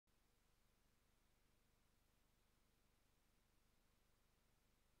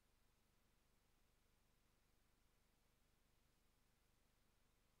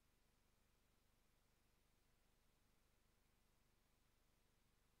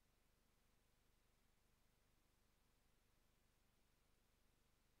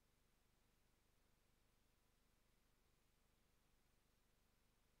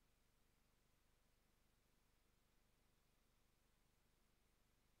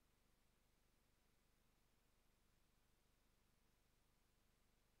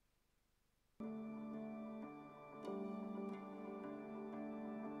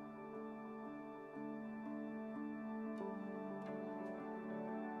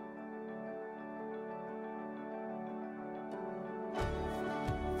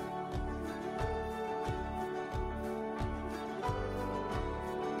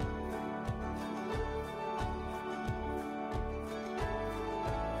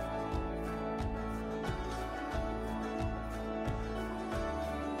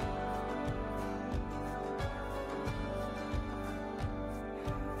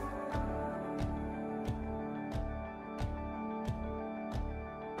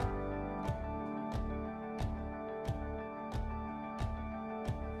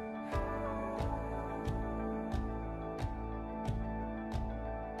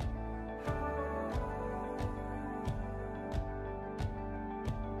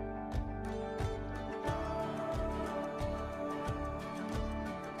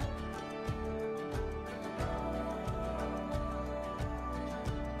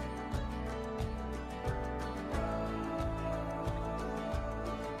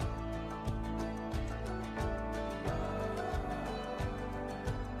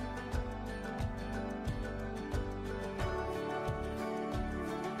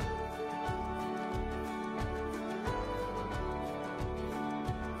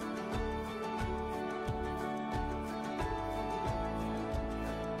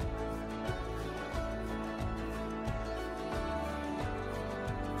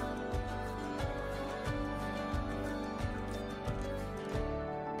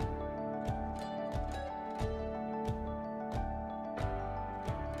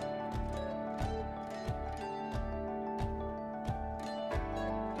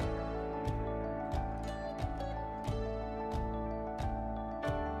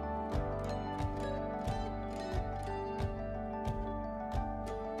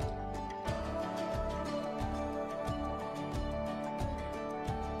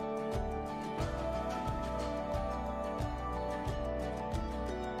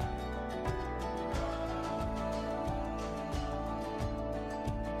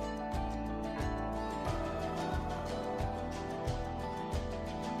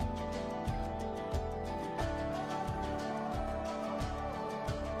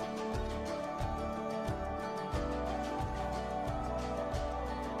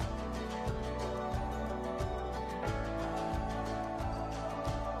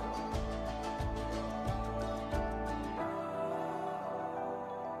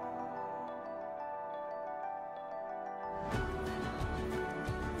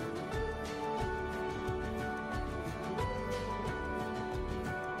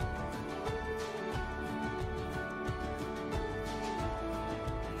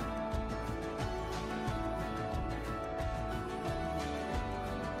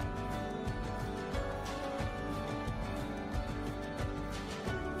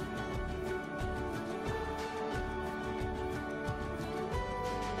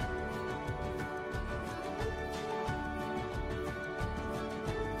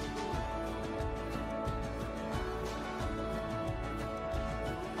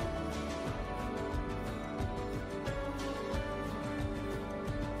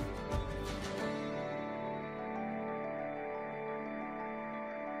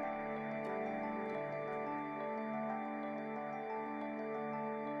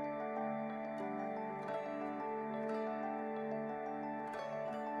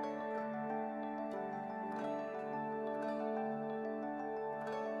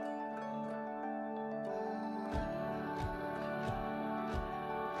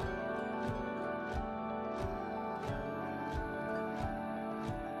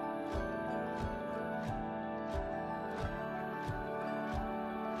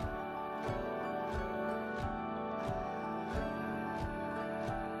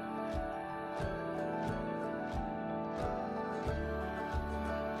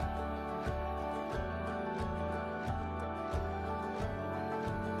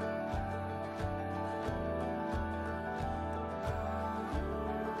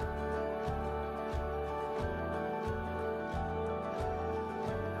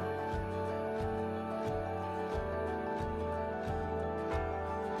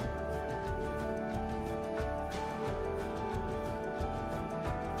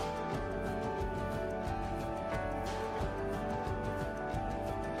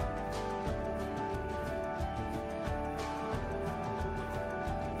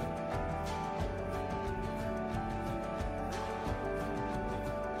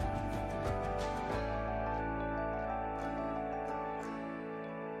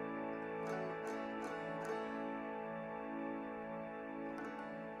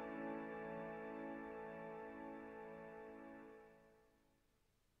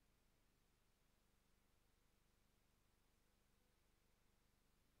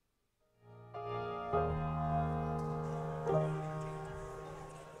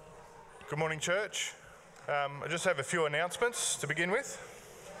Good morning, church. I just have a few announcements to begin with.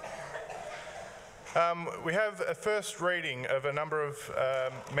 We have a first reading of a number of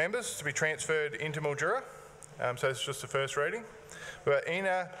members to be transferred into Mildura. So it's just the first reading. But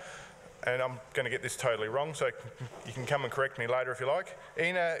Ina, and I'm going to get this totally wrong, so you can come and correct me later if you like.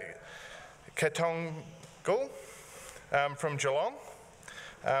 Ina Katongul from Geelong,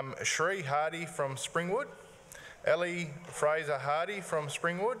 Shree Hardy from Springwood, Ellie Fraser Hardy from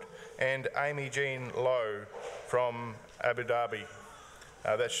Springwood, and Amy Jean Lowe from Abu Dhabi.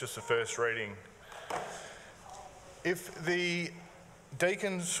 That's just the first reading. If the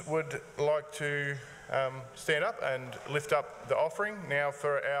deacons would like to stand up and lift up the offering now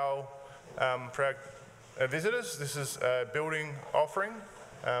for our visitors. This is a building offering,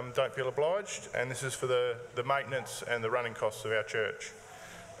 don't feel obliged, and this is for the maintenance and the running costs of our church.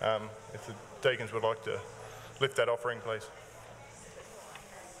 If the deacons would like to lift that offering, please.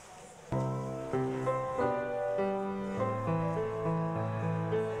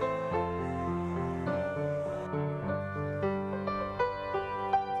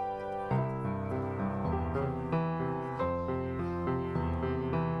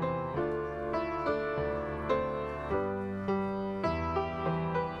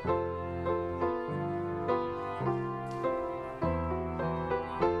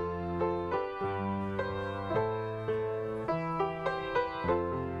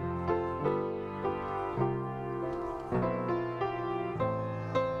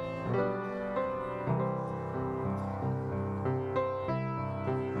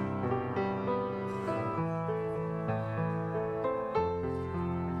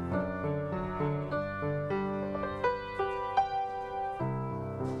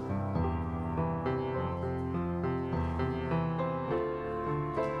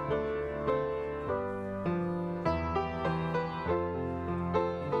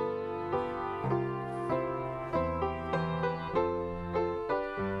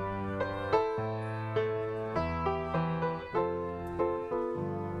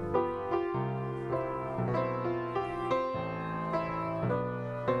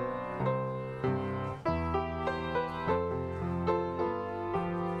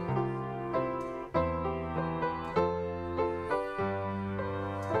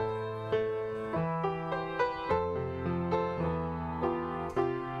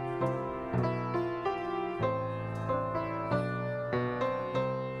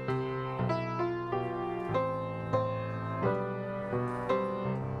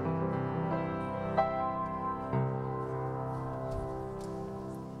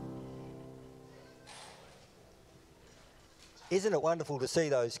 Isn't it wonderful to see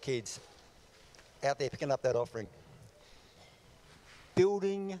those kids out there picking up that offering?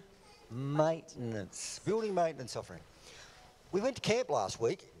 Building maintenance offering. We went to camp last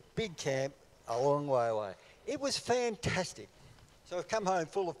week, big camp, a long way away. It was fantastic. So we've come home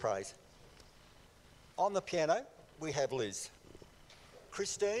full of praise. On the piano, we have Liz,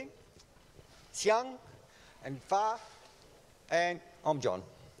 Christine, Xiang, and Fa, and I'm John.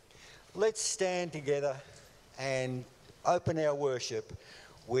 Let's stand together and open our worship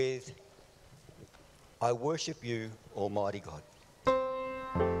with I worship you, Almighty God.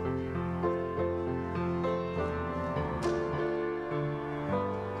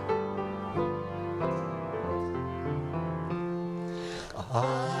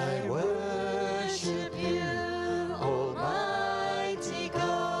 I worship you, Almighty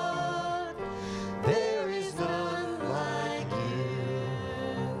God. There is none like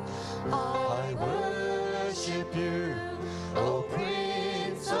you. I worship you, O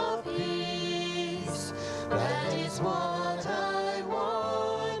Prince of Peace. That is what I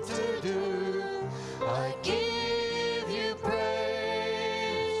want to do. I give you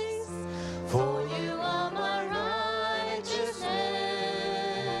praise, for you are my righteousness.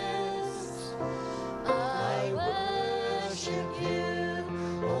 I worship you,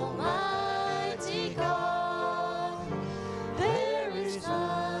 Almighty God. There is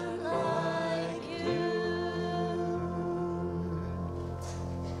none like you.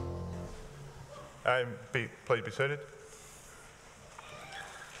 Please be seated.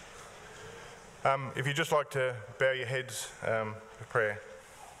 If you'd just like to bow your heads for prayer.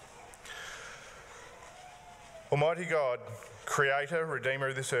 Almighty God, Creator, Redeemer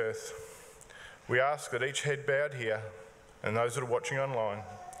of this earth, we ask that each head bowed here and those that are watching online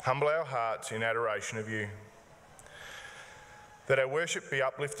humble our hearts in adoration of you, that our worship be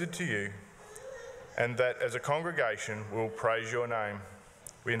uplifted to you, and that as a congregation we'll praise your name.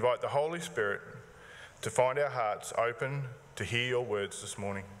 We invite the Holy Spirit to find our hearts open to hear your words this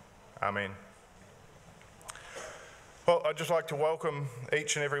morning. Amen. Well, I'd just like to welcome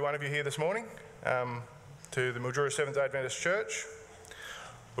each and every one of you here this morning to the Mildura Seventh-day Adventist Church.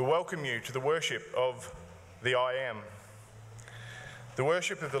 We welcome you to the worship of the I Am, the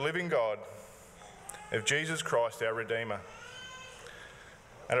worship of the living God, of Jesus Christ, our Redeemer.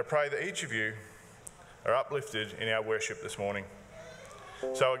 And I pray that each of you are uplifted in our worship this morning.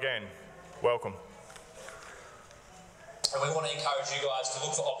 So again, welcome. And we want to encourage you guys to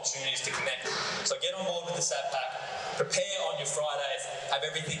look for opportunities to connect. So get on board with the Sat Pack, prepare on your Fridays, have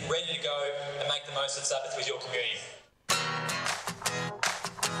everything ready to go, and make the most of Sabbath with your community.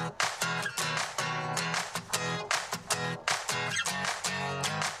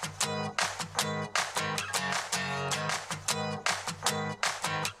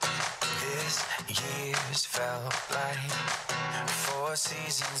 This year's felt like 4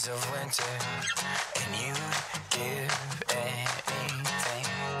 seasons of winter, and you'd give anything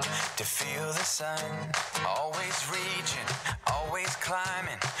to feel the sun. Always reaching, always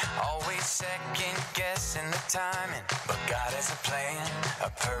climbing, always second guessing the timing. But God has a plan, a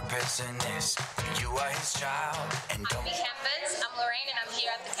purpose in this. You are His child, and don't. Happy campers, I'm Lorraine and I'm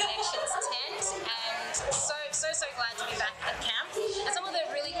here at the Connections tent, and so glad to be back at camp. And some of the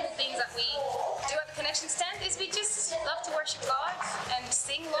really cool things that we do at the Connections tent is we just love to worship God and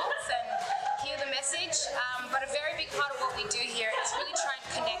sing lots and hear the message, but a very big part of what we do here is really try and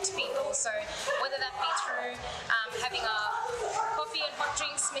connect people. So whether that be through having a coffee and hot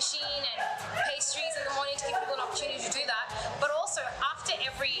drinks machine and pastries in the morning to give people an opportunity to do that, but also after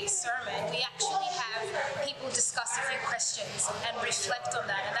every sermon we actually have people discuss a few questions and reflect on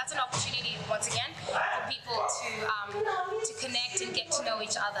that, and that's an opportunity once again for people to connect and get to know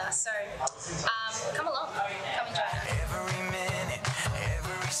each other. So come along, come and join us. Every minute,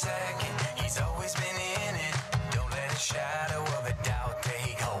 every second, He's always been in it. Don't let a shadow of a doubt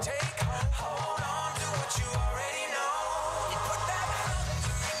take hold. Hold on to what you already know. You put that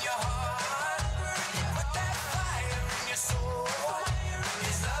hunger in your heart. You put that fire in your soul.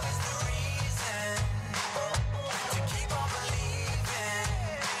 His love is the reason to keep on believing.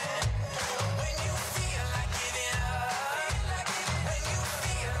 When you feel like giving up, when you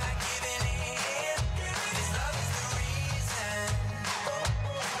feel like giving in, His love is the reason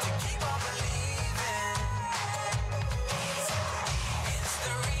to keep on believing. It's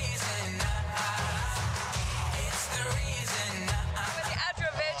the reason. It's the reason. With the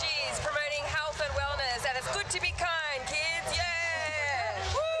Adra Veggies promoting health and wellness, and it's good to be kind, kids. Yeah!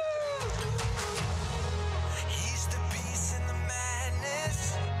 Woo! He's the peace in the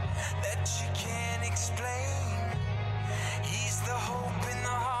madness that you can't explain. He's the hope in the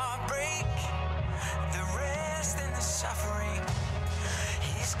heartbreak, the rest in the suffering.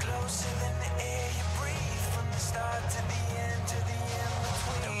 He's closer than the air you breathe, from the start to the end, to the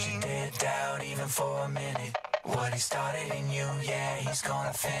in-between. Don't you dare doubt even for a minute what He started in you, yeah, He's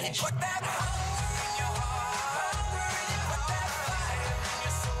gonna finish. Put that hunger in your heart, put that fire in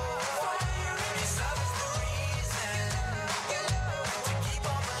your soul. His love is the reason to keep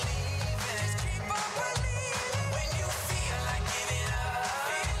on believing. Just keep on believing. When you feel like giving up,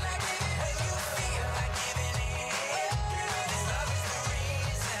 when you feel like giving in, His love is the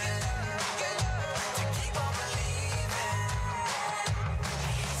reason to keep on believing.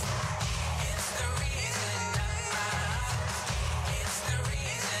 It's the reason. It's the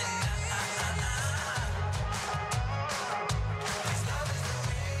reason. His love is the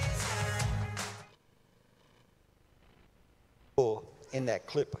reason. Or in that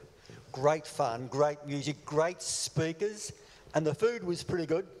clip. Great fun, great music, great speakers, and the food was pretty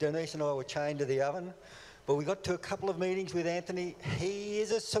good. Denise and I were chained to the oven, but we got to a couple of meetings with Anthony. He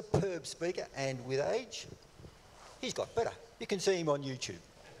is a superb speaker, and with age, he's got better. You can see him on YouTube.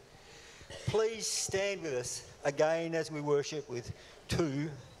 Please stand with us again as we worship with 2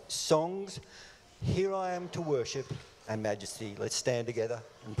 songs, Here I Am to Worship and Majesty. Let's stand together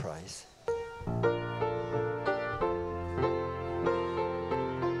and praise.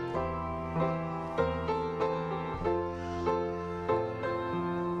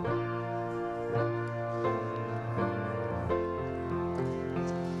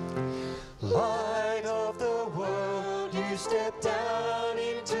 Light of the world, you step down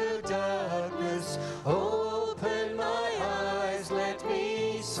into darkness. Open my eyes, let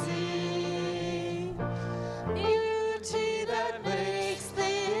me see beauty that makes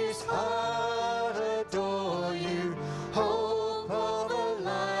this heart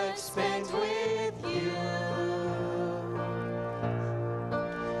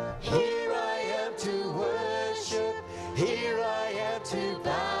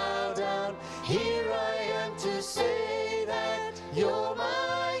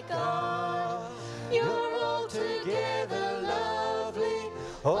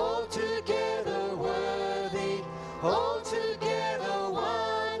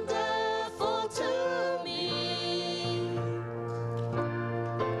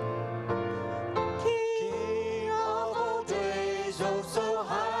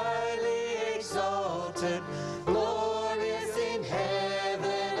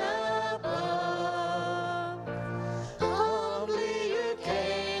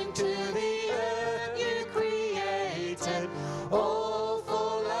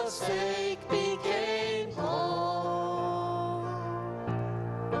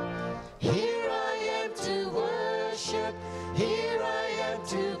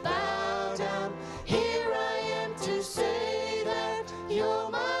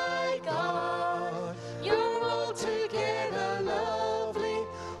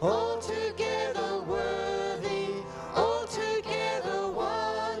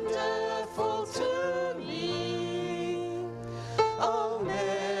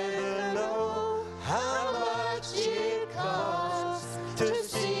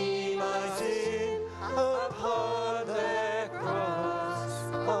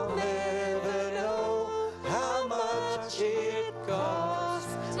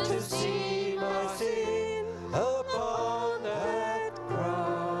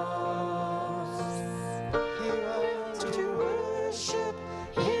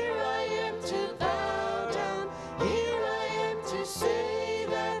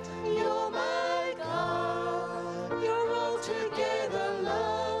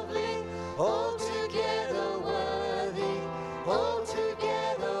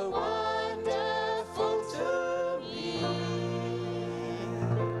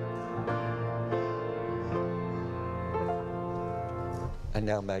and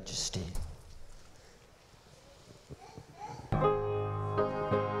our majesty.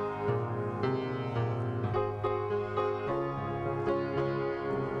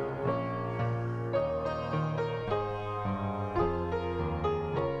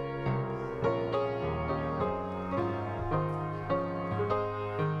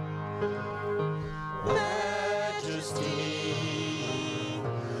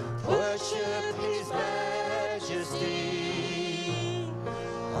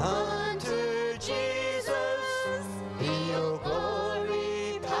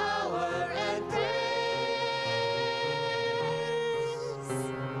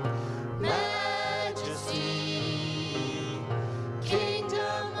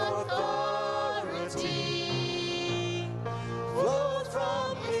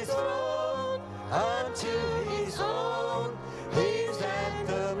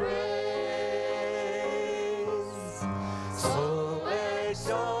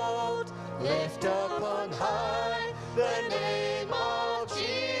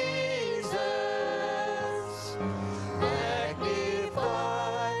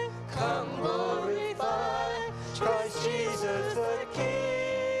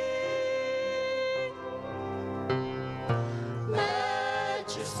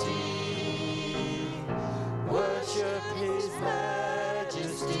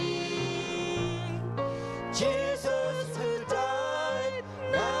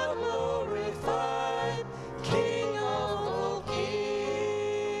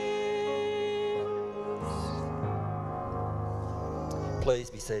 Please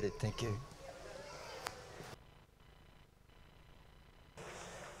be seated. Thank you.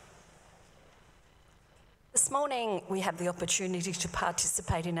 This morning we have the opportunity to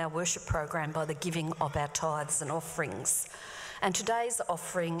participate in our worship program by the giving of our tithes and offerings. And today's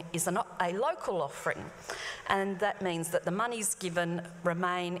offering is a local offering, and that means that the monies given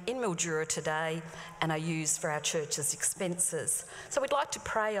remain in Mildura today and are used for our church's expenses. So we'd like to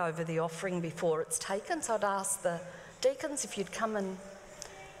pray over the offering before it's taken, so I'd ask the deacons if you'd come and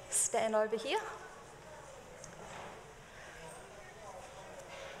stand over here.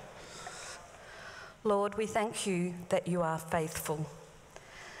 Lord, we thank you that you are faithful.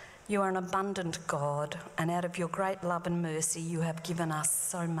 You are an abundant God, and out of your great love and mercy, you have given us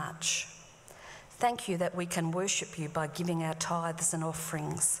so much. Thank you that we can worship you by giving our tithes and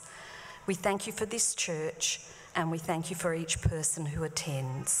offerings. We thank you for this church, and we thank you for each person who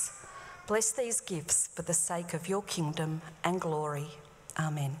attends. Bless these gifts for the sake of your kingdom and glory.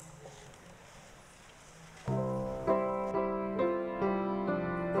 Amen.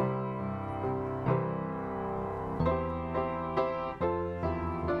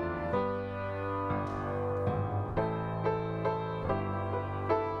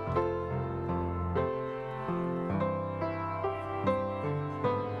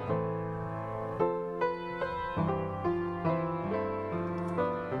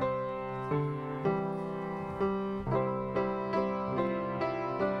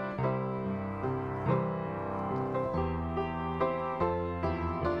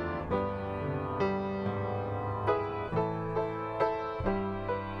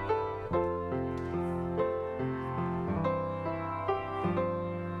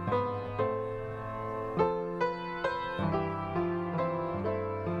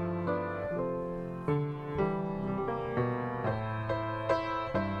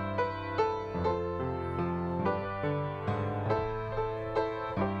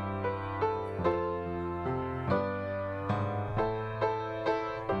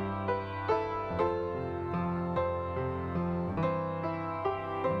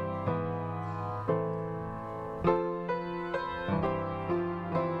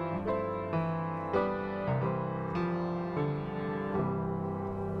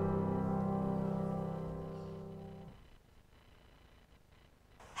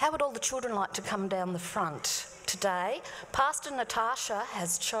 How would all the children like to come down the front today? Pastor Natasha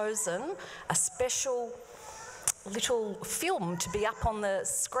has chosen a special little film to be up on the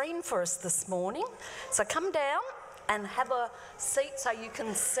screen for us this morning. So come down and have a seat so you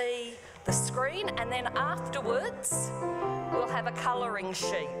can see the screen, and then afterwards we'll have a colouring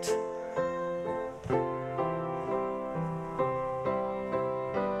sheet.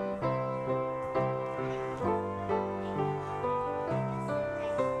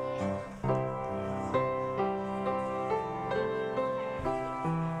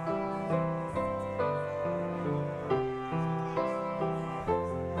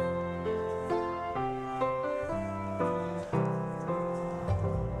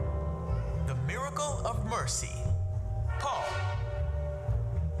 Mercy, Paul.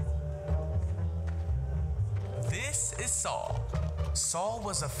 This is Saul. Saul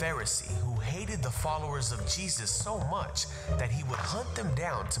was a Pharisee who hated the followers of Jesus so much that he would hunt them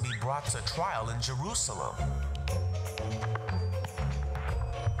down to be brought to trial in Jerusalem.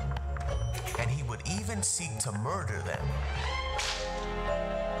 And he would even seek to murder them.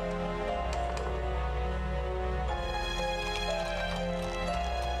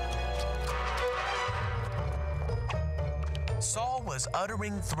 Saul was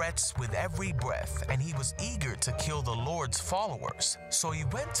uttering threats with every breath, and he was eager to kill the Lord's followers. So he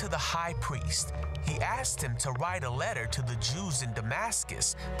went to the high priest. He asked him to write a letter to the Jews in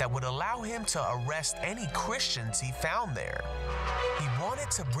Damascus that would allow him to arrest any Christians he found there. He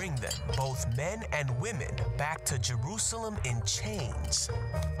wanted to bring them, both men and women, back to Jerusalem in chains.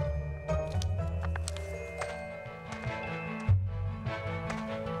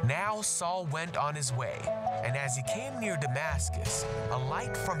 Now Saul went on his way, and as he came near Damascus, a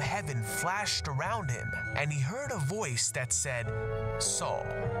light from heaven flashed around him, and he heard a voice that said, "Saul,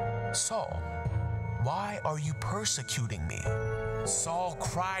 Saul, why are you persecuting me?" Saul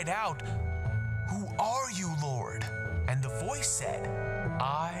cried out, "Who are you, Lord?" And the voice said,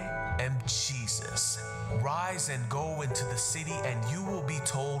 "I am Jesus. Rise and go into the city, and you will be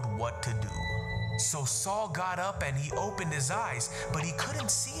told what to do." So Saul got up and he opened his eyes, but he couldn't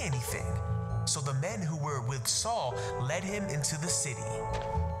see anything. So the men who were with Saul led him into the city.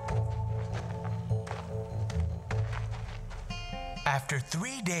 After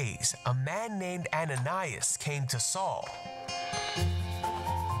 3 days, a man named Ananias came to Saul.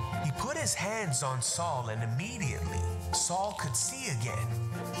 He put his hands on Saul, and immediately Saul could see again.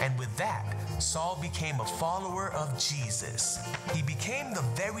 And with that, Saul became a follower of Jesus. He became the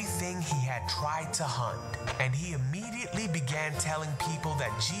very thing he had tried to hunt, and he immediately began telling people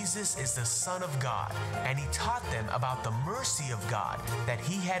that Jesus is the Son of God, and he taught them about the mercy of God that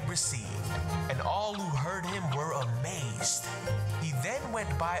he had received. And all who heard him were amazed. He then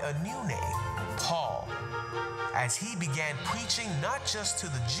went by a new name, Paul, as he began preaching not just to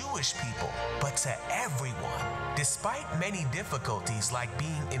the Jewish people, but to everyone. Despite many difficulties like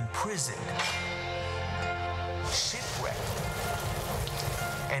being imprisoned, shipwrecked,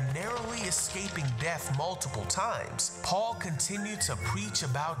 and narrowly escaping death multiple times, Paul continued to preach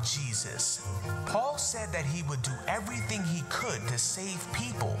about Jesus. Paul said that he would do everything he could to save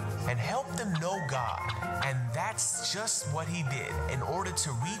people and help them know God. And that's just what he did in order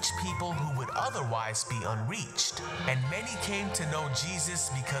to reach people who would otherwise be unreached. And many came to know Jesus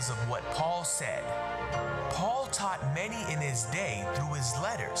because of what Paul said. Paul taught many in his day through his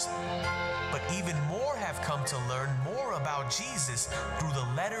letters, but even more have come to learn more about Jesus through the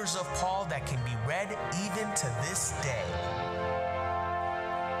letters of Paul that can be read even to this day.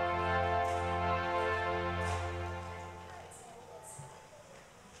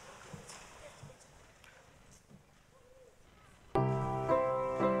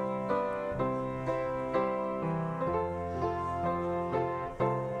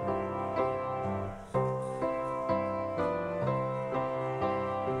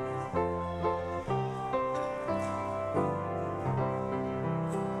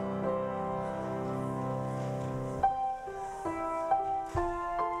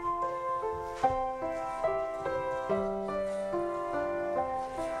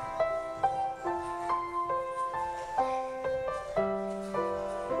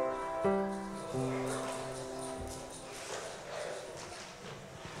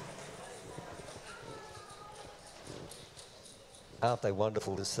 Aren't they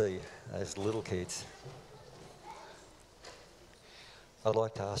wonderful to see, those little kids? I'd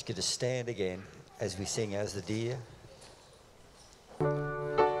like to ask you to stand again as we sing As the Deer.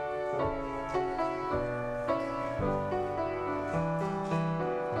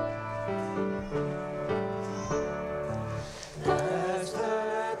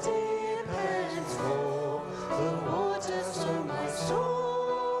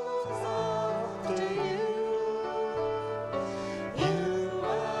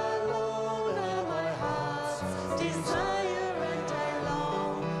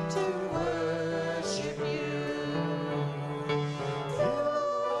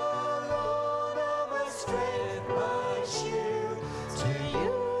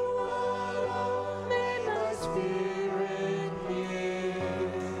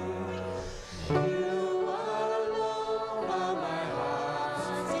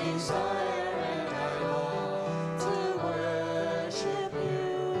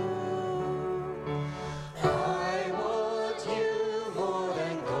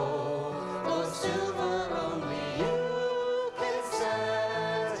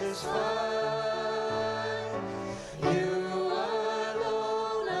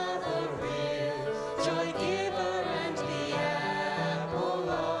 Joy giver and the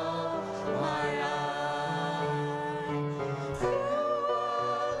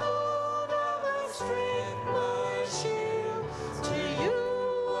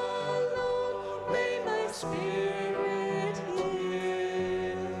spirit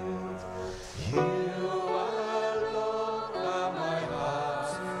yield. You alone are my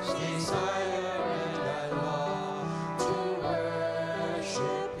heart's desire, and I long to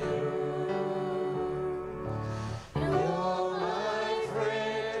worship you. You're my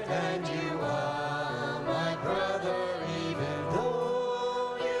friend and you are my brother, even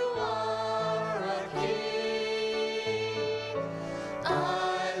though you are a king. I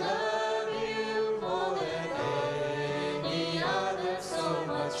love you more than any other, so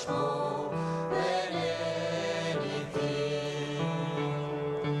much more than anything.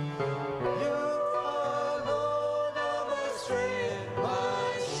 You alone are my strength, my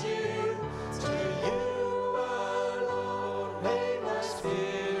shield. To you alone may my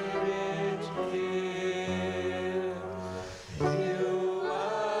spirit yield. You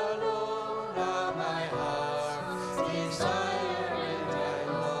alone are my heart's desire, and I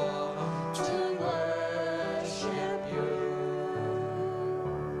long to worship you.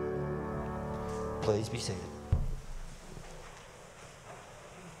 Please be seated.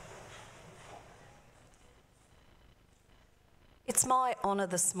 It's my honour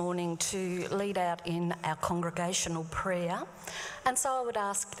this morning to lead out in our congregational prayer, and so I would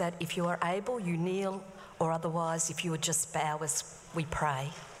ask that if you are able, you kneel, or otherwise if you would just bow as we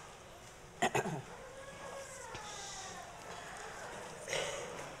pray.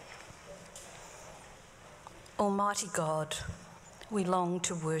 Almighty God, we long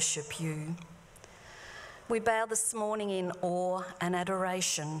to worship you. We bow this morning in awe and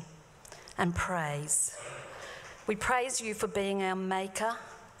adoration and praise. We praise you for being our Maker,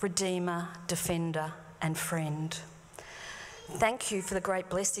 Redeemer, Defender and Friend. Thank you for the great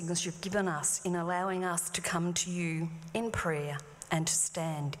blessings you've given us in allowing us to come to you in prayer and to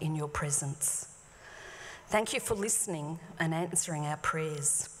stand in your presence. Thank you for listening and answering our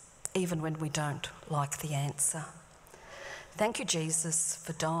prayers, even when we don't like the answer. Thank you, Jesus,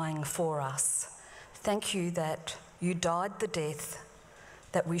 for dying for us. Thank you that you died the death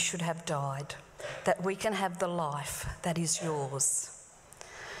that we should have died, that we can have the life that is yours.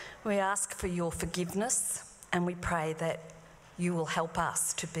 We ask for your forgiveness, and we pray that you will help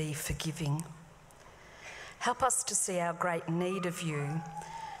us to be forgiving. Help us to see our great need of you,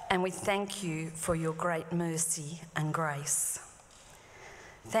 and we thank you for your great mercy and grace.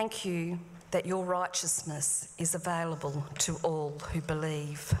 Thank you that your righteousness is available to all who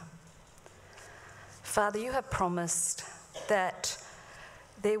believe. Father, you have promised that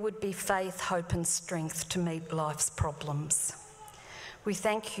there would be faith, hope and strength to meet life's problems. We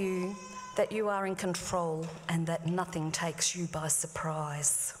thank you that you are in control and that nothing takes you by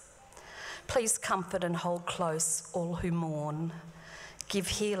surprise. Please comfort and hold close all who mourn. Give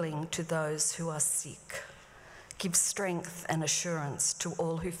healing to those who are sick. Give strength and assurance to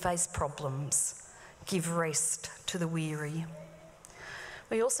all who face problems. Give rest to the weary.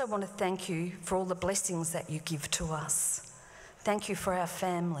 We also want to thank you for all the blessings that you give to us. Thank you for our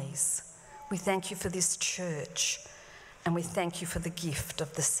families. We thank you for this church, and we thank you for the gift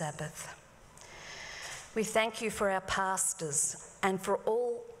of the Sabbath. We thank you for our pastors and for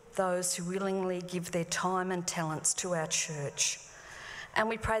all those who willingly give their time and talents to our church. And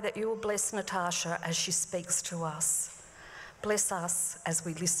we pray that you will bless Natasha as she speaks to us. Bless us as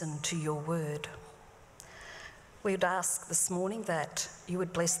we listen to your word. We would ask this morning that you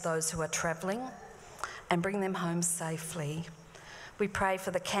would bless those who are travelling and bring them home safely. We pray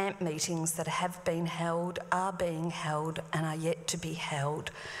for the camp meetings that have been held, are being held and are yet to be held.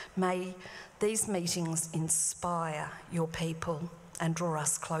 May these meetings inspire your people and draw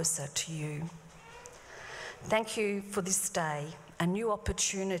us closer to you. Thank you for this day, a new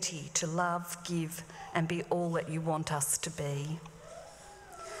opportunity to love, give and be all that you want us to be.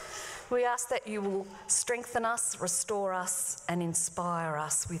 We ask that you will strengthen us, restore us and inspire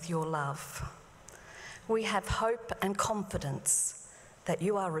us with your love. We have hope and confidence that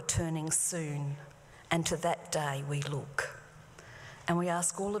you are returning soon, and to that day we look. And we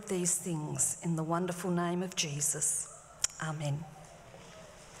ask all of these things in the wonderful name of Jesus. Amen.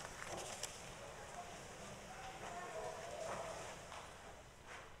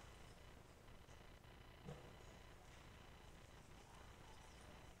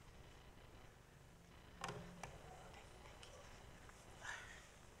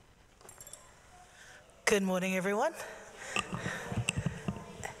 Good morning, everyone.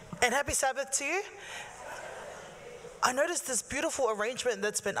 And happy Sabbath to you. I noticed this beautiful arrangement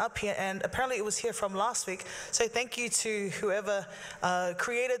that's been up here, and apparently it was here from last week. So thank you to whoever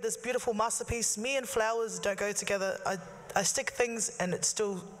created this beautiful masterpiece. Me and flowers don't go together. I stick things and it's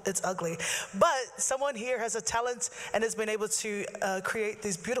ugly. But someone here has a talent and has been able to create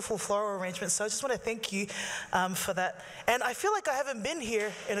these beautiful floral arrangements. So I just want to thank you for that. And I feel like I haven't been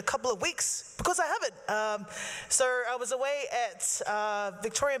here in a couple of weeks because I haven't. So I was away at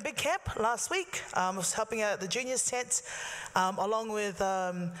Victorian Big Camp last week. I was helping out at the juniors tent along with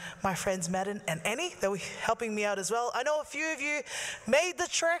my friends Madden and Annie. They were helping me out as well. I know a few of you made the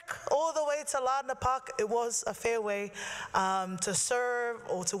trek all the way to Lardner Park. It was a fair way to serve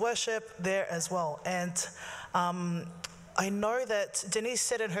or to worship there as well. And I know that Denise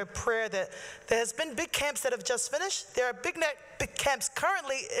said in her prayer that there has been big camps that have just finished. There are big camps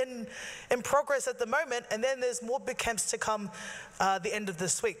currently in progress at the moment, and then there's more big camps to come the end of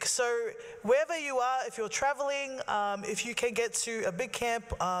this week. So wherever you are, if you're traveling, if you can get to a big camp,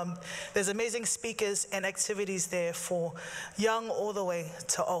 there's amazing speakers and activities there for young all the way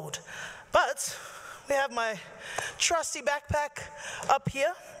to old. But we have my trusty backpack up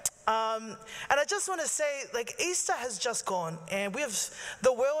here. And I just want to say, like, Easter has just gone, and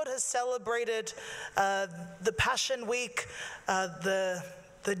the world has celebrated the Passion Week, the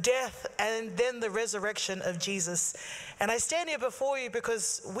death, and then the resurrection of Jesus. And I stand here before you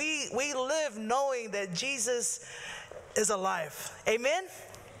because we live knowing that Jesus is alive. Amen?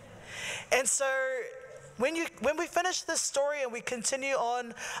 And so when we finish this story and we continue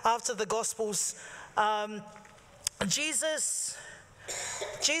on after the Gospels, Jesus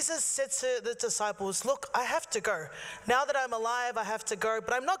said to the disciples, look, I have to go. Now that I'm alive, I have to go,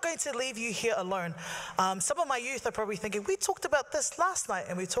 but I'm not going to leave you here alone. Some of my youth are probably thinking, we talked about this last night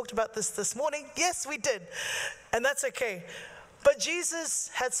and we talked about this morning. Yes, we did. And that's okay. But Jesus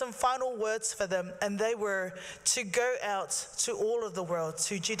had some final words for them, and they were to go out to all of the world,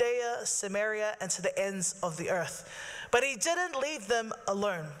 to Judea, Samaria, and to the ends of the earth. But he didn't leave them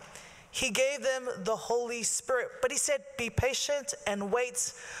alone. He gave them the Holy Spirit, but he said, be patient and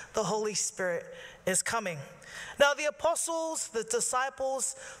wait. The Holy Spirit is coming. Now, the apostles, the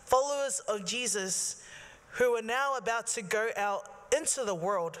disciples, followers of Jesus, who are now about to go out into the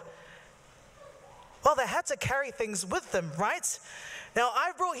world, well, they had to carry things with them, right? Now,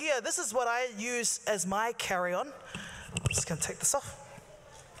 I brought here, this is what I use as my carry-on. I'm just going to take this off.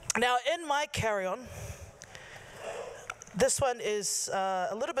 Now, in my carry-on, this one is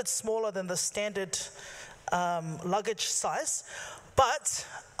a little bit smaller than the standard luggage size, but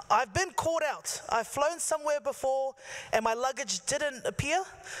I've been caught out. I've flown somewhere before and my luggage didn't appear.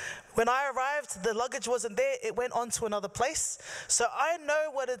 When I arrived, the luggage wasn't there. It went on to another place. So I know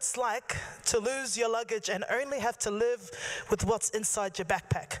what it's like to lose your luggage and only have to live with what's inside your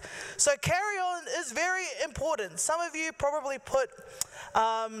backpack. So carry-on is very important. Some of you probably put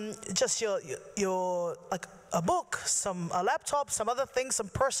just your like a book, a laptop, some other things, some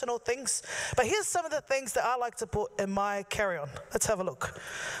personal things. But here's some of the things that I like to put in my carry-on. Let's have a look.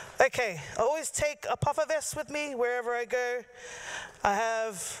 Okay, I always take a puffer vest with me wherever I go.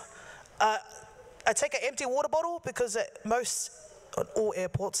 I take an empty water bottle because at all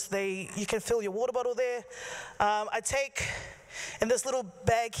airports, you can fill your water bottle there. I take, in this little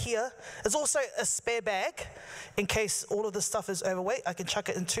bag here, there's also a spare bag in case all of this stuff is overweight. I can chuck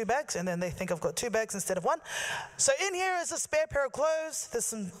it in 2 bags and then they think I've got 2 bags instead of 1. So in here is a spare pair of clothes. There's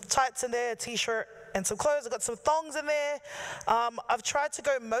some tights in there, a t-shirt, and some clothes. I've got some thongs in there. I've tried to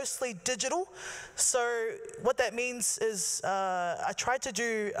go mostly digital. So what that means is I tried to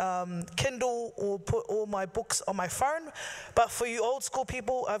do Kindle or put all my books on my phone. But for you old school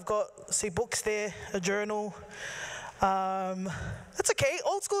people, I've got, books there, a journal. That's okay.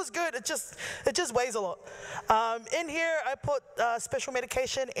 Old school is good. It just weighs a lot. In here, I put special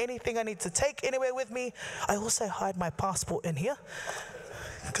medication, anything I need to take anywhere with me. I also hide my passport in here,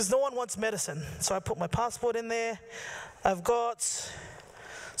 because no one wants medicine. So I put my passport in there. I've got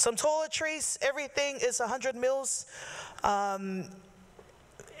some toiletries. Everything is 100 mils.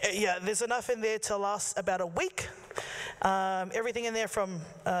 Yeah, there's enough in there to last about a week. Everything in there from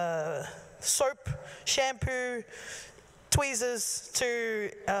soap, shampoo, tweezers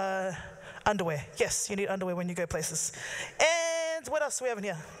to underwear. Yes, you need underwear when you go places. And what else do we have in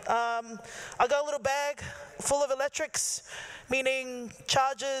here? I got a little bag full of electrics, meaning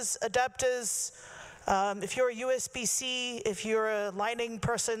chargers, adapters. If you're a USB-C, if you're a Lightning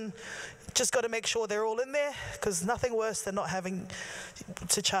person, just got to make sure they're all in there, because nothing worse than not having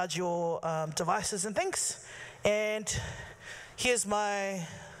to charge your devices and things. And here's my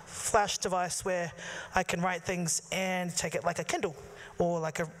flash device where I can write things and take it like a Kindle or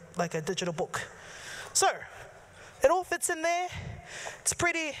like a digital book. So it all fits in there. It's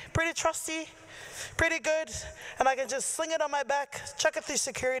pretty trusty, pretty good, and I can just sling it on my back, chuck it through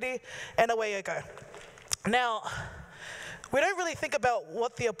security, and away you go. Now, we don't really think about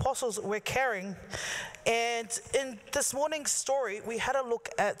what the apostles were carrying. And in this morning's story, we had a look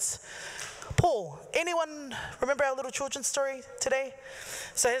at Paul. Anyone remember our little children's story today?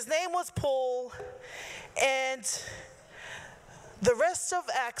 So his name was Paul, and the rest of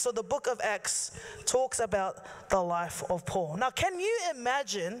Acts, or the book of Acts, talks about the life of Paul. Now, can you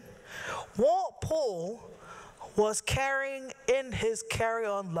imagine what Paul was carrying in his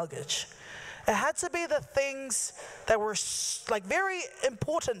carry-on luggage? It had to be the things that were like very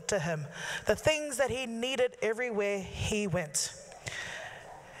important to him, the things that he needed everywhere he went.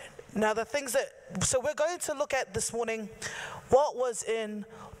 Now, the things that, so we're going to look at this morning what was in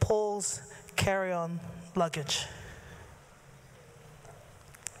Paul's carry-on luggage.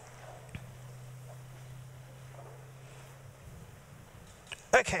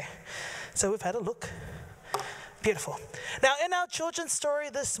 Okay, so we've had a look. Beautiful. Now, in our children's story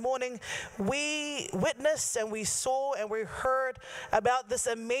this morning, we witnessed and we saw and we heard about this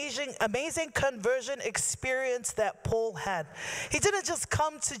amazing conversion experience that Paul had. He didn't just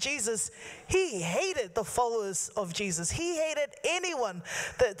come to Jesus, he hated the followers of Jesus. He hated anyone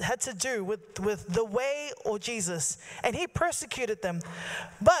that had to do with the way or Jesus, and he persecuted them.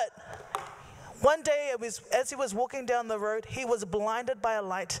 But one day, as he was walking down the road, he was blinded by a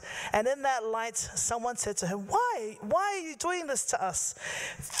light. And in that light, someone said to him, why are you doing this to us?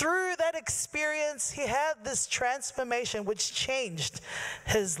 Through that experience, he had this transformation which changed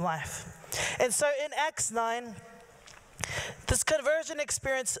his life. And so in Acts 9, this conversion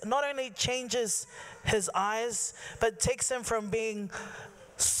experience not only changes his eyes, but takes him from being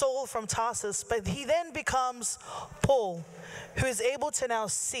Saul from Tarsus, but he then becomes Paul, who is able to now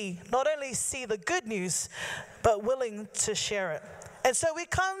not only see the good news, but willing to share it. And so we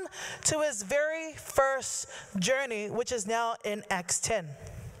come to his very first journey, which is now in Acts 10.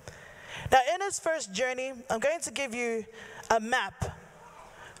 Now, in his first journey, I'm going to give you a map.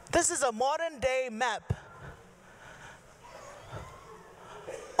 This is a modern day map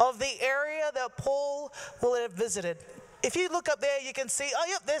of the area that Paul will have visited. If you look up there, you can see, oh,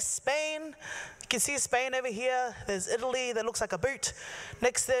 yep, there's Spain. You can see Spain over here. There's Italy that looks like a boot.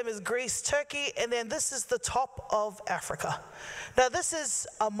 Next to them is Greece, Turkey, and then this is the top of Africa. Now, this is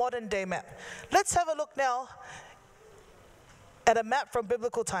a modern day map. Let's have a look now at a map from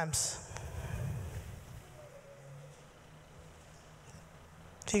biblical times.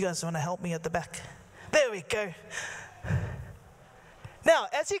 Do you guys want to help me at the back? There we go. Now,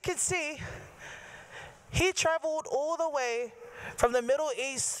 as you can see, he traveled all the way from the Middle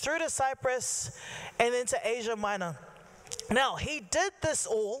East through to Cyprus and into Asia Minor. Now, he did this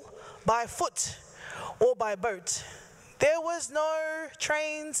all by foot or by boat. There was no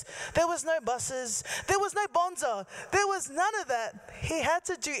trains, there was no buses, there was no bonza, there was none of that. He had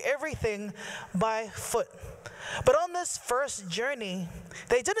to do everything by foot. But on this first journey,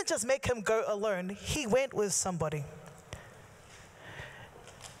 they didn't just make him go alone, he went with somebody.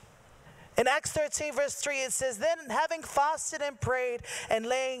 In Acts 13, verse 3, it says, then having fasted and prayed and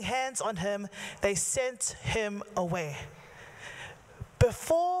laying hands on him, they sent him away.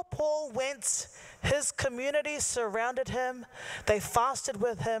 Before Paul went, his community surrounded him. They fasted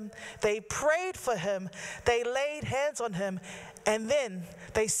with him. They prayed for him. They laid hands on him. And then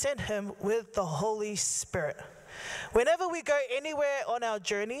they sent him with the Holy Spirit. Whenever we go anywhere on our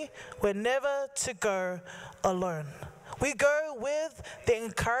journey, we're never to go alone. We go with the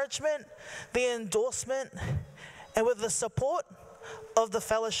encouragement, the endorsement, and with the support of the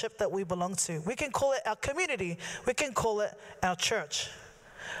fellowship that we belong to. We can call it our community. We can call it our church.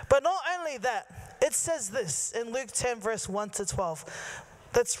 But not only that, it says this in Luke 10, verse 1 to 12.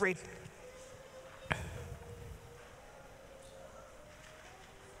 Let's read.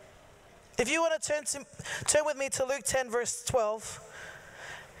 If you want to turn with me to Luke 10, verse 12.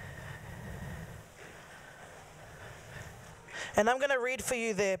 And I'm going to read for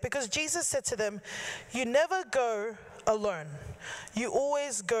you there, because Jesus said to them, you never go alone. You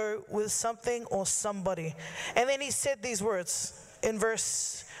always go with something or somebody. And then he said these words in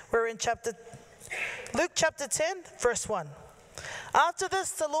Luke chapter 10, verse 1. After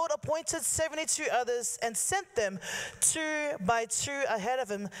this, the Lord appointed 72 others and sent them 2 by 2 ahead of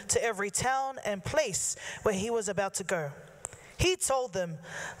him to every town and place where he was about to go. He told them,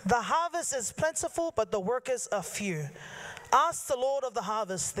 the harvest is plentiful, but the workers are few. Ask the Lord of the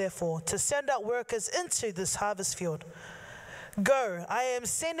harvest, therefore, to send out workers into this harvest field. Go, I am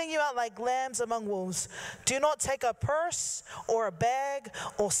sending you out like lambs among wolves. Do not take a purse or a bag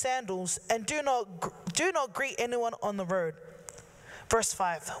or sandals, and do not greet anyone on the road. Verse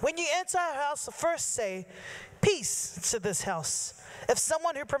 5, when you enter a house, first say, peace to this house. If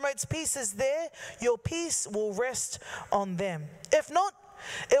someone who promotes peace is there, your peace will rest on them. If not,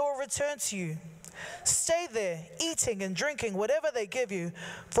 it will return to you. Stay there, eating and drinking whatever they give you,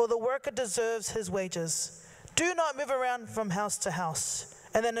 for the worker deserves his wages. Do not move around from house to house.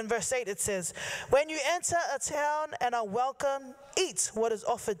 And then in verse 8 it says, when you enter a town and are welcome, eat what is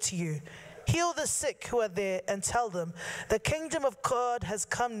offered to you. Heal the sick who are there and tell them, the kingdom of God has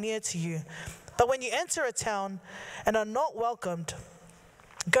come near to you. But when you enter a town and are not welcomed,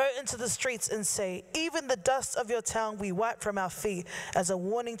 go into the streets and say, even the dust of your town we wipe from our feet as a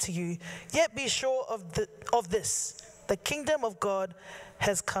warning to you. Yet be sure of this, the kingdom of God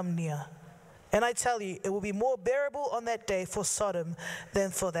has come near. And I tell you, it will be more bearable on that day for Sodom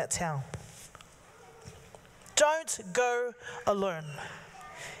than for that town. Don't go alone.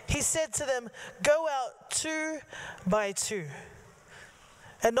 He said to them, go out 2 by 2.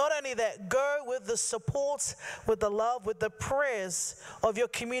 And not only that, go with the support, with the love, with the prayers of your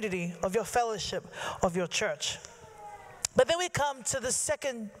community, of your fellowship, of your church. But then we come to the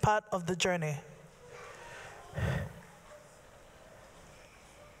second part of the journey.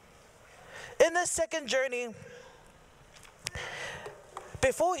 In this second journey,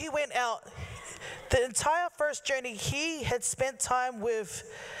 before he went out, the entire first journey, he had spent time with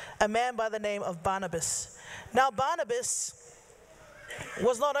a man by the name of Barnabas. Now, Barnabas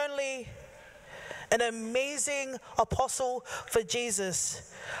was not only an amazing apostle for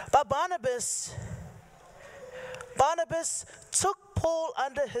Jesus, but Barnabas took Paul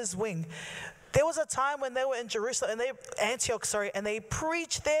under his wing. There was a time when they were in Jerusalem, Antioch, and they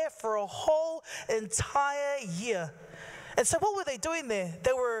preached there for a whole entire year. And so what were they doing there?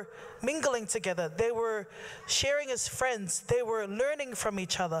 They were mingling together. They were sharing as friends. They were learning from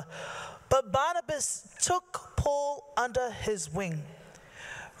each other. But Barnabas took Paul under his wing.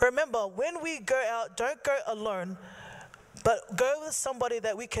 Remember, when we go out, don't go alone, but go with somebody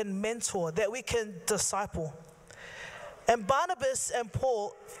that we can mentor, that we can disciple. And Barnabas and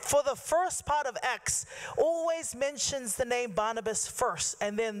Paul, for the first part of Acts, always mentions the name Barnabas first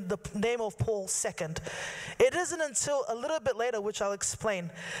and then the name of Paul second. It isn't until a little bit later, which I'll explain,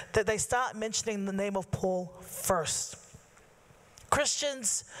 that they start mentioning the name of Paul first.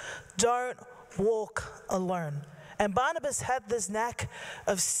 Christians don't walk alone. And Barnabas had this knack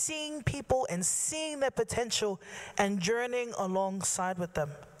of seeing people and seeing their potential and journeying alongside with them.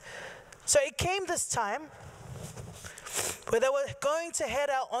 So it came this time where they were going to head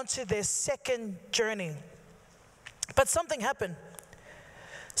out onto their second journey. But something happened.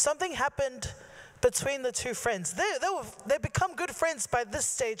 Something happened between the two friends. They become good friends by this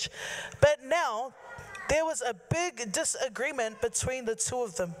stage, but now there was a big disagreement between the two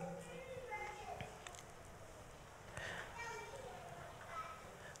of them.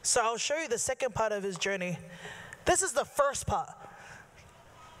 So I'll show you the second part of his journey. This is the first part.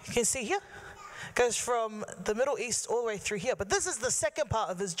 You can see here. Goes from the Middle East all the way through here. But this is the second part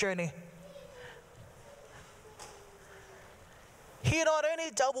of his journey. He not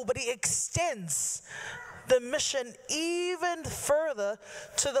only doubles, but he extends the mission even further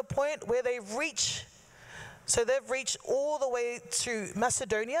to the point where they reach. So they've reached all the way to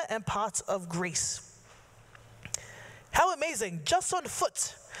Macedonia and parts of Greece. How amazing. Just on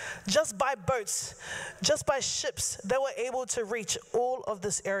foot, just by boats, just by ships, they were able to reach all of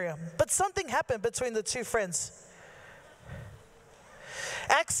this area. But something happened between the two friends.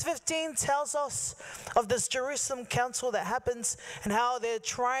 Acts 15 tells us of this Jerusalem council that happens and how they're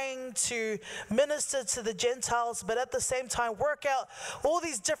trying to minister to the Gentiles, but at the same time work out all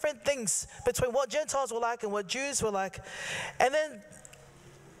these different things between what Gentiles were like and what Jews were like. And then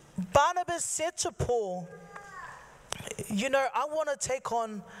Barnabas said to Paul, you know, I want to take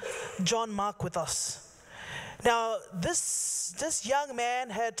on John Mark with us. Now, this young man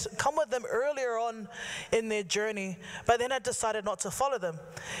had come with them earlier on in their journey, but then had decided not to follow them.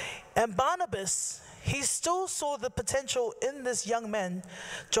 And Barnabas, he still saw the potential in this young man,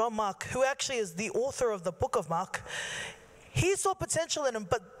 John Mark, who actually is the author of the book of Mark. He saw potential in him,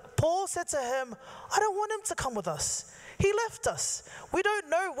 but Paul said to him, I don't want him to come with us. He left us. We don't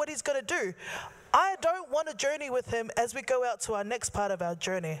know what he's going to do. I don't want to journey with him as we go out to our next part of our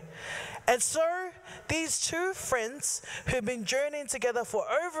journey. And so these two friends who've been journeying together for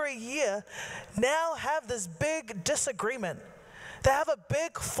over a year now have this big disagreement. They have a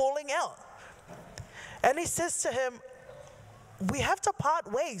big falling out. And he says to him, we have to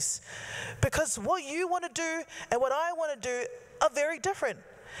part ways because what you want to do and what I want to do are very different.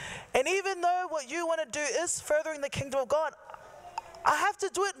 And even though what you want to do is furthering the kingdom of God, I have to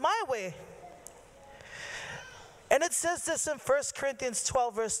do it my way. And it says this in 1 Corinthians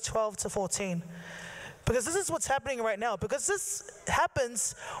 12, verse 12 to 14. Because this is what's happening right now. Because this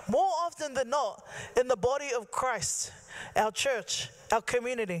happens more often than not in the body of Christ, our church, our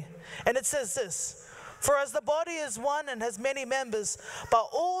community. And it says this: for as the body is one and has many members, but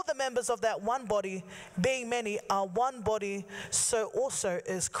all the members of that one body, being many, are one body, so also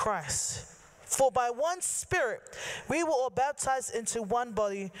is Christ. For by one Spirit we were all baptized into one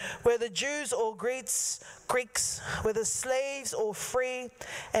body, whether Jews or Greeks, whether slaves or free,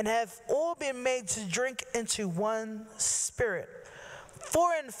 and have all been made to drink into one Spirit.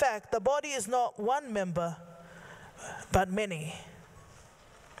 For in fact, the body is not one member, but many.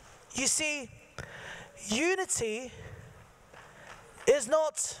 You see, unity is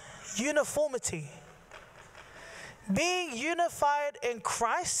not uniformity. Being unified in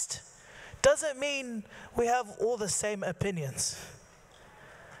Christ doesn't mean we have all the same opinions.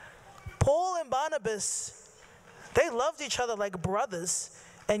 Paul and Barnabas, they loved each other like brothers,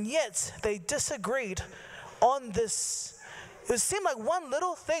 and yet they disagreed on this. It seemed like one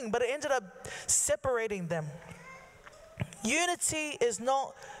little thing, but it ended up separating them. Unity is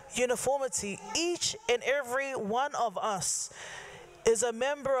not uniformity. Each and every one of us is a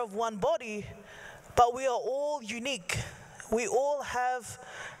member of one body, but we are all unique. We all have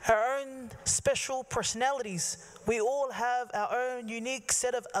our own special personalities. We all have our own unique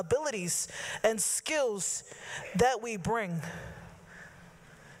set of abilities and skills that we bring.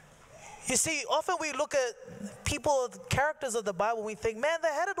 You see, often we look at people, characters of the Bible, we think, man, they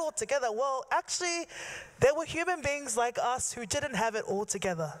had it all together. Well, actually, there were human beings like us who didn't have it all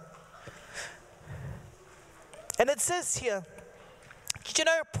together. And it says here, did you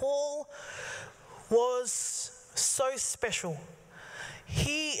know Paul was so special?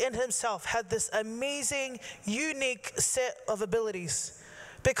 He in himself had this amazing, unique set of abilities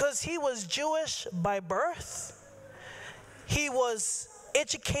because he was Jewish by birth. He was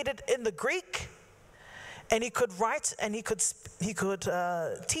educated in the Greek, and he could write and he could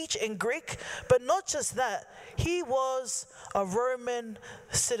teach in Greek. But not just that, he was a Roman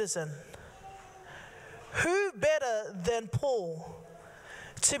citizen. Who better than Paul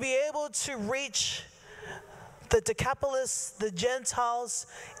to be able to reach the Decapolis, the Gentiles,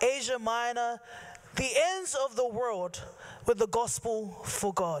 Asia Minor, the ends of the world with the gospel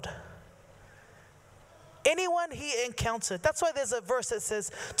for God? Anyone he encountered. That's why there's a verse that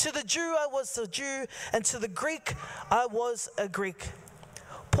says, to the Jew I was a Jew, and to the Greek I was a Greek.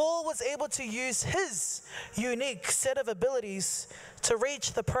 Paul was able to use his unique set of abilities to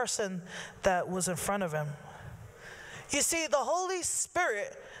reach the person that was in front of him. You see, the Holy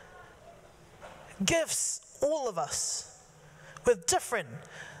Spirit gifts all of us with different,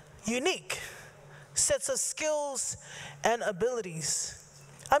 unique sets of skills and abilities.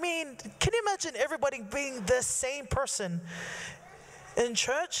 I mean, can you imagine everybody being the same person in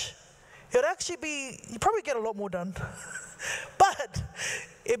church? It would actually be, you'd probably get a lot more done, but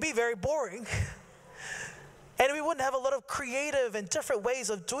it'd be very boring. And we wouldn't have a lot of creative and different ways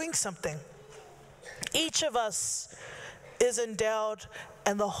of doing something. Each of us is endowed,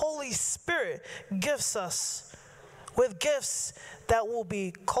 and the Holy Spirit gifts us with gifts that will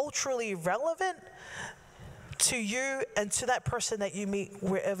be culturally relevant to you and to that person that you meet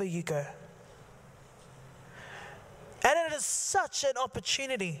wherever you go. And it is such an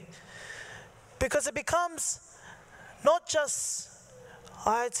opportunity because it becomes not just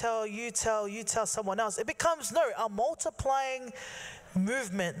I tell, you tell someone else. It becomes, a multiplying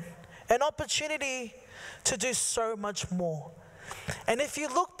movement, an opportunity to do so much more. And if you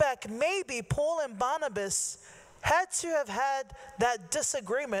look back, maybe Paul and Barnabas had to have had that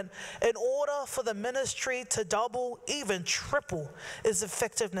disagreement in order for the ministry to double, even triple its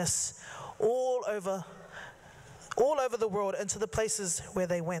effectiveness all over the world and to the places where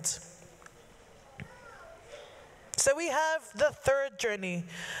they went. So we have the third journey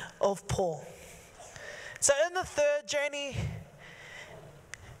of Paul. So in the third journey,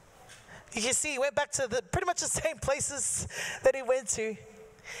 you can see he went back to pretty much the same places that he went to.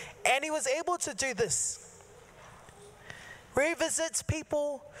 And he was able to do this. Revisit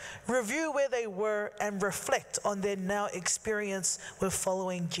people, review where they were, and reflect on their now experience with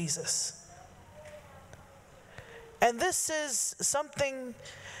following Jesus. And this is something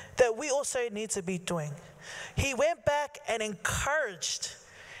that we also need to be doing. He went back and encouraged.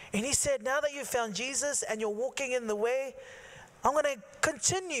 And he said, now that you've found Jesus and you're walking in the way, I'm going to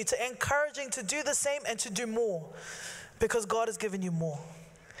continue to encouraging to do the same and to do more because God has given you more.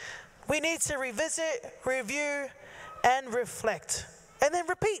 We need to revisit, review, and reflect. And then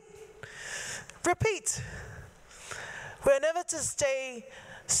repeat. Repeat. We're never to stay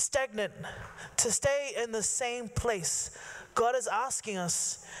stagnant, to stay in the same place. God is asking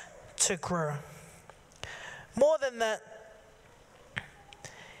us to grow. More than that,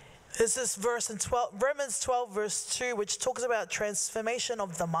 there's this verse in Romans 12 verse 2, which talks about transformation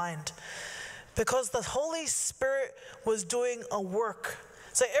of the mind. Because the Holy Spirit was doing a work.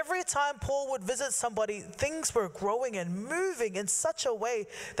 So every time Paul would visit somebody, things were growing and moving in such a way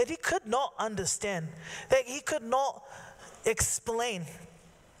that he could not understand, that he could not explain.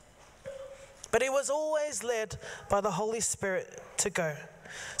 But he was always led by the Holy Spirit to go.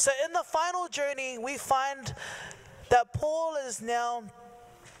 So in the final journey, we find that Paul is now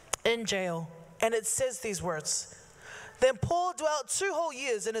in jail, and it says these words. Then Paul dwelt 2 whole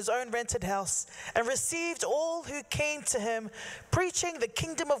years in his own rented house and received all who came to him, preaching the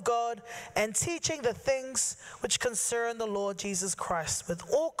kingdom of God and teaching the things which concern the Lord Jesus Christ with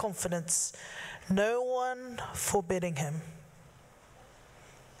all confidence, no one forbidding him.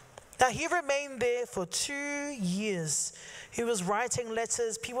 Now he remained there for 2 years. He was writing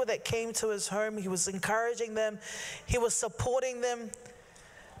letters, people that came to his home, he was encouraging them, he was supporting them.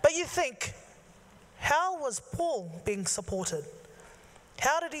 But you think, how was Paul being supported?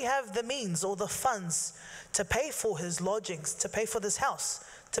 How did he have the means or the funds to pay for his lodgings, to pay for this house,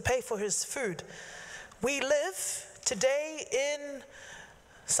 to pay for his food? We live today in,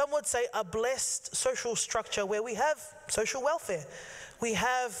 some would say, a blessed social structure where we have social welfare. We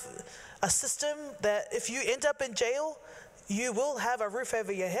have a system that if you end up in jail, you will have a roof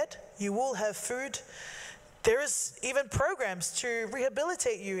over your head, you will have food. There is even programs to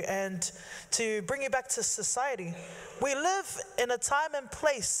rehabilitate you and to bring you back to society. We live in a time and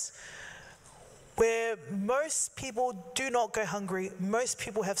place where most people do not go hungry, most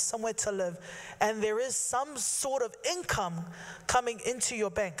people have somewhere to live, and there is some sort of income coming into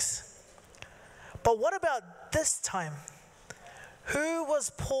your banks. But what about this time? Who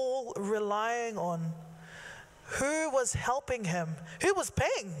was Paul relying on? Who was helping him? Who was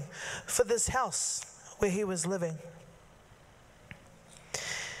paying for this house where he was living?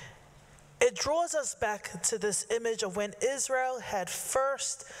 It draws us back to this image of when Israel had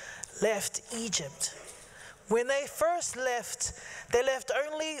first left Egypt. When they first left, they left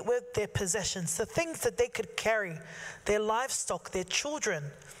only with their possessions, the things that they could carry, their livestock, their children.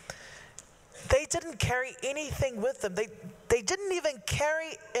 They didn't carry anything with them. They didn't even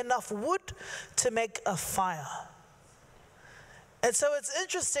carry enough wood to make a fire. And so it's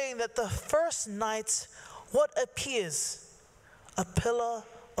interesting that the first night, what appears? A pillar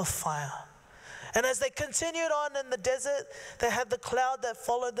of fire. And as they continued on in the desert, they had the cloud that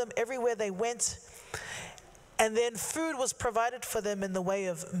followed them everywhere they went. And then food was provided for them in the way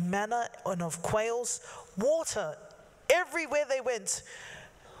of manna and of quails. Water, everywhere they went,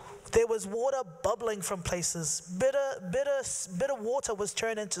 there was water bubbling from places. Bitter water was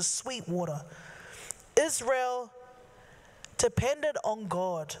turned into sweet water. Israel depended on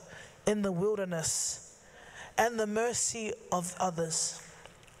God in the wilderness and the mercy of others.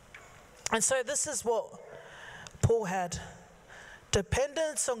 And so this is what Paul had: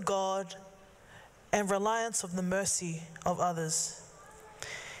 dependence on God and reliance on the mercy of others.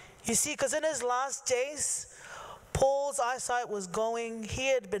 You see, because in his last days, Paul's eyesight was going. He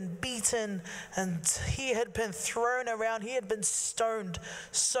had been beaten and he had been thrown around. He had been stoned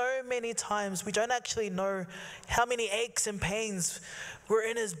so many times. We don't actually know how many aches and pains were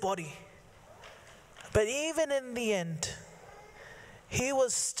in his body. But even in the end, he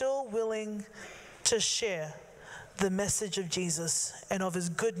was still willing to share the message of Jesus and of his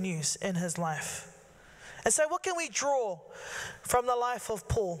good news in his life. And so what can we draw from the life of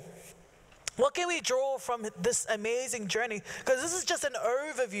Paul? What can we draw from this amazing journey? Because this is just an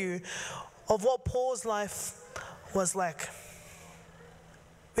overview of what Paul's life was like.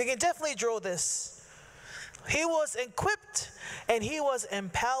 We can definitely draw this. He was equipped and he was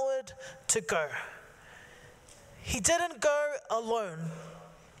empowered to go. He didn't go alone.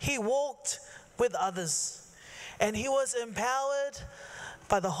 He walked with others. And he was empowered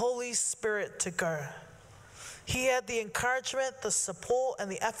by the Holy Spirit to go. He had the encouragement, the support, and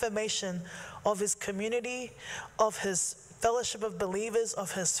the affirmation of his community, of his fellowship of believers,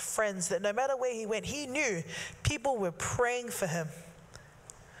 of his friends, that no matter where he went, he knew people were praying for him.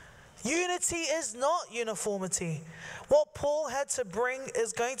 Unity is not uniformity. What Paul had to bring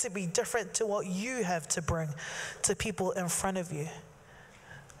is going to be different to what you have to bring to people in front of you.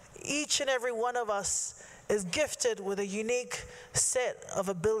 Each and every one of us is gifted with a unique set of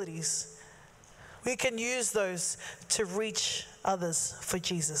abilities. We can use those to reach others for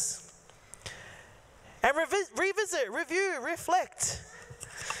Jesus. And revisit, review, reflect.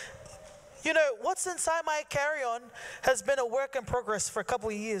 You know, what's inside my carry-on has been a work in progress for a couple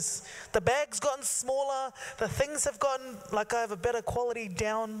of years. The bag's gotten smaller, the things have gotten, like I have a better quality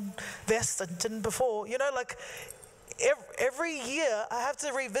down vest than didn't before. You know, like every year I have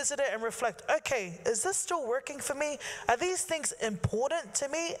to revisit it and reflect, okay, is this still working for me? Are these things important to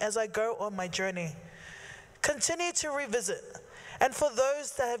me as I go on my journey? Continue to revisit. And for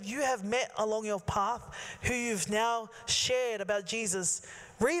those that you have met along your path, who you've now shared about Jesus,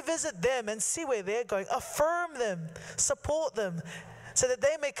 revisit them and see where they're going. Affirm them, support them, so that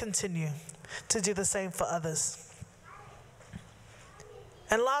they may continue to do the same for others.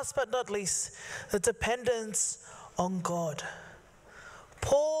 And last but not least, the dependence on God.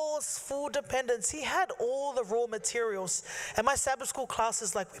 Paul's full dependence. He had all the raw materials. And my Sabbath school class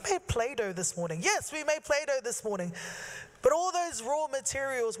is like, we made Play-Doh this morning. Yes, we made Play-Doh this morning. But all those raw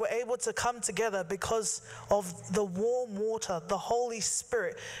materials were able to come together because of the warm water, the Holy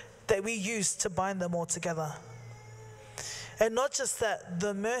Spirit that we use to bind them all together. And not just that,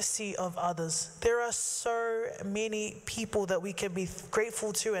 the mercy of others. There are so many people that we can be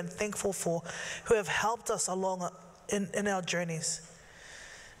grateful to and thankful for who have helped us along in our journeys.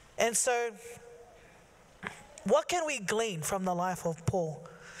 And so, what can we glean from the life of Paul?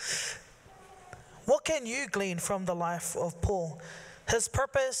 What can you glean from the life of Paul? His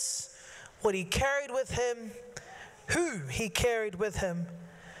purpose, what he carried with him, who he carried with him,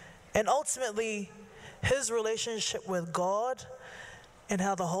 and ultimately his relationship with God and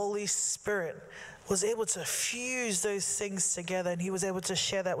how the Holy Spirit was able to fuse those things together, and he was able to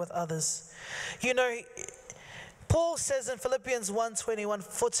share that with others. You know, Paul says in Philippians 1:21,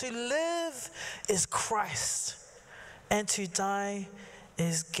 for to live is Christ, and to die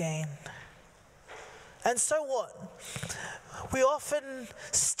is gain. And so what? We often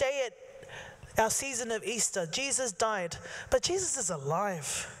stay at our season of Easter. Jesus died, but Jesus is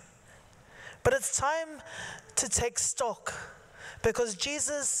alive. But it's time to take stock, because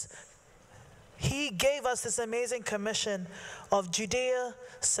Jesus, he gave us this amazing commission of Judea,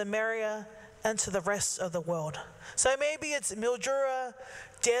 Samaria, and to the rest of the world. So maybe it's Mildura,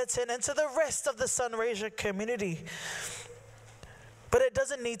 Dareton, and to the rest of the Sunraysia community. But it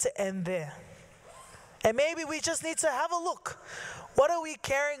doesn't need to end there. And maybe we just need to have a look. What are we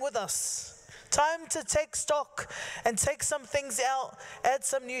carrying with us? Time to take stock and take some things out, add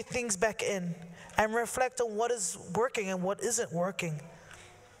some new things back in, and reflect on what is working and what isn't working.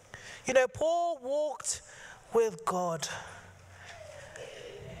 You know, Paul walked with God.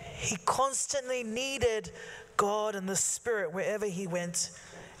 He constantly needed God and the Spirit wherever he went.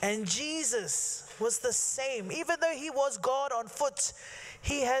 And Jesus was the same. Even though he was God on foot,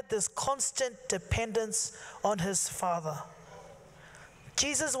 he had this constant dependence on his Father.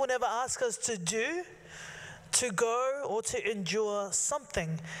 Jesus will never ask us to do, to go, or to endure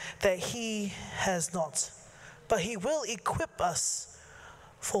something that he has not. But he will equip us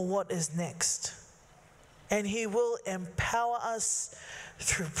for what is next. And he will empower us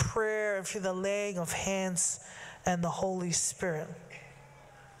through prayer and through the laying of hands and the Holy Spirit.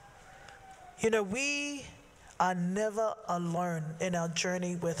 You know, we are never alone in our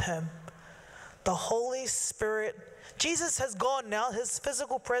journey with him. The Holy Spirit, Jesus has gone now. His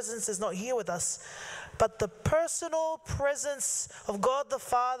physical presence is not here with us. But the personal presence of God the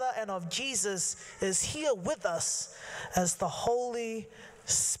Father and of Jesus is here with us as the Holy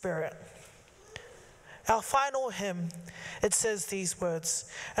Spirit. Our final hymn, it says these words.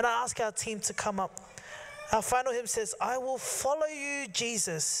 And I ask our team to come up. Our final hymn says, I will follow you,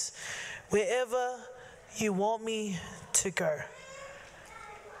 Jesus, wherever you want me to go.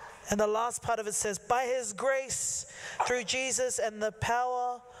 And the last part of it says, by his grace, through Jesus and the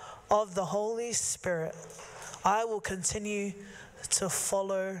power of the Holy Spirit, I will continue to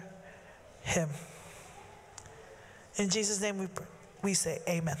follow him. In Jesus' name we say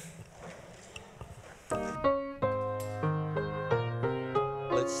amen.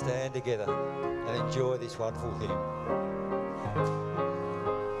 Let's stand together and enjoy this wonderful hymn.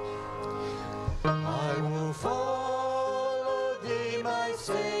 I will follow thee, my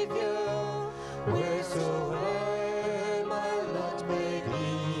Saviour, wheresoever my lot may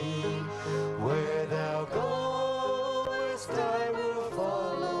be. Where thou goest, I will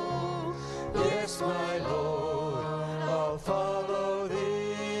follow. Yes, my Lord, I'll follow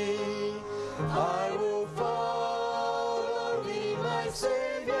thee. I will follow thee, my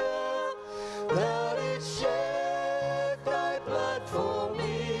Saviour. Thou didst shed thy blood for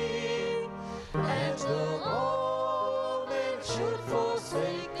me, and though all men should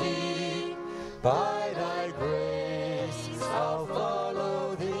forsake thee, by thy grace I'll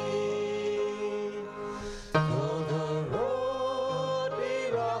follow thee. Though the road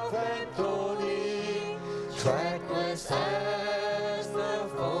be rough and thorny,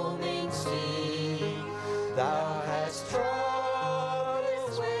 Thou hast trod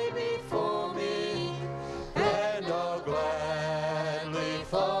His way before me, and I'll gladly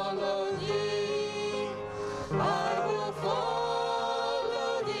follow Thee. I will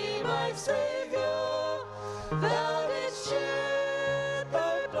follow Thee, my Savior. Thou didst shed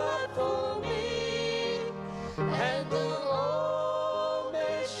Thy blood for me, and though all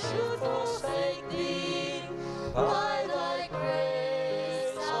men should forsake Thee, by Thy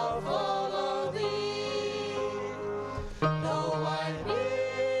grace I'll follow Thee. Though I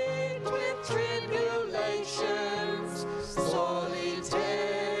meet with tribulations, sorely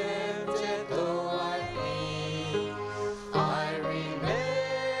tempted though I be, I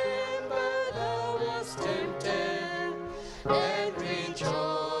remember Thou wast tempted, and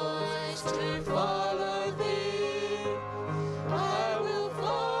rejoice to follow Thee. I will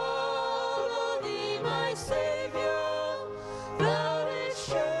follow Thee, my Savior. Thou didst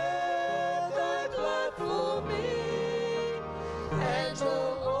shed Thy blood for me, and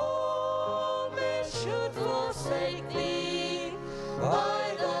though all men should forsake Thee,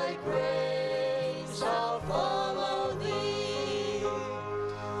 by Thy grace I'll follow Thee.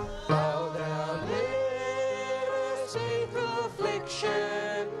 Thou leadest me through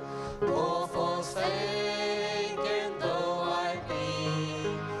affliction, or forsaken though I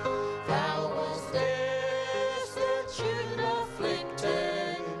be. Thou wast destitute and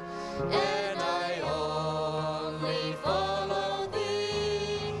afflicted, and I only follow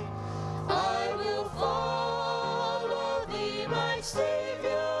Thee. I will follow Thee, my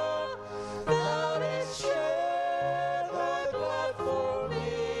Savior. Thou didst shed Thy blood for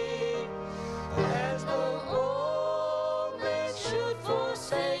me, and though all men should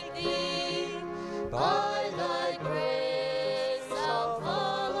forsake Thee, by Thy grace I'll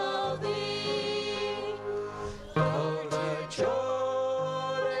follow Thee. Though the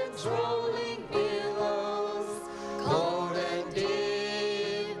Jordan's rolling billows, cold and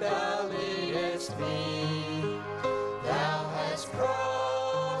deep Thou leadest me, Thou hast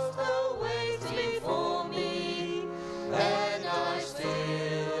crossed the waves before me, and I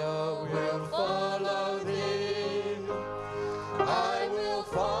still will follow Thee. I will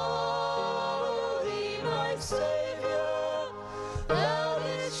follow Thee, my Savior. Thou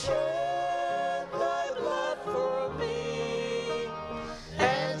didst shed Thy blood for me,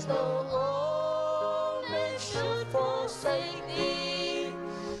 and though all men should forsake Thee,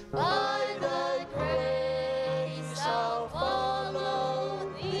 by Thy grace I'll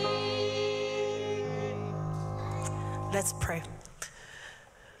follow Thee. Let's pray.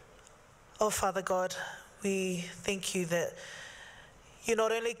 Oh, Father God, we thank You that You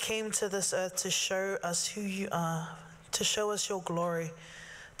not only came to this earth to show us who You are, to show us Your glory,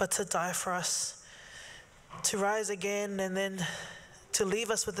 but to die for us, to rise again, and then to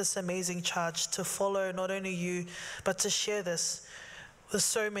leave us with this amazing charge to follow not only You, but to share this with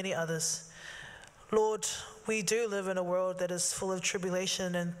so many others. Lord, we do live in a world that is full of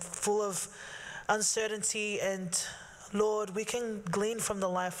tribulation and full of uncertainty, and Lord, we can glean from the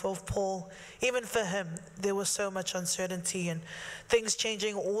life of Paul. Even for him, there was so much uncertainty and things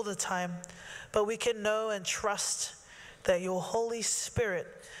changing all the time. But we can know and trust that Your Holy Spirit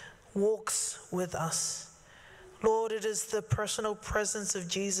walks with us. Lord, it is the personal presence of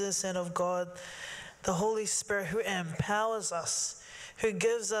Jesus and of God, the Holy Spirit, who empowers us, who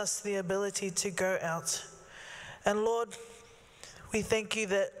gives us the ability to go out. And Lord, we thank You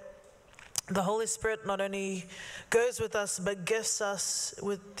that the Holy Spirit not only goes with us, but gifts us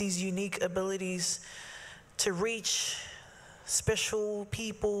with these unique abilities to reach special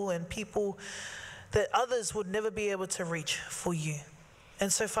people and people that others would never be able to reach for You.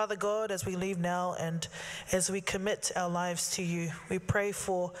 And so, Father God, as we leave now and as we commit our lives to You, we pray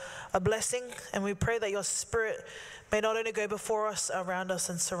for a blessing, and we pray that Your Spirit may not only go before us, around us,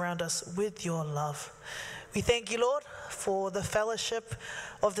 and surround us with Your love. We thank You, Lord, for the fellowship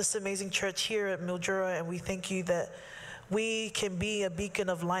of this amazing church here at Mildura, and we thank You that we can be a beacon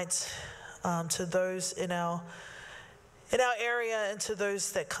of light to those in our area and to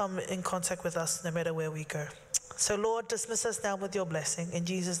those that come in contact with us no matter where we go. So Lord, dismiss us now with Your blessing. In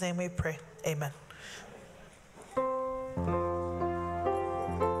Jesus' name we pray. Amen.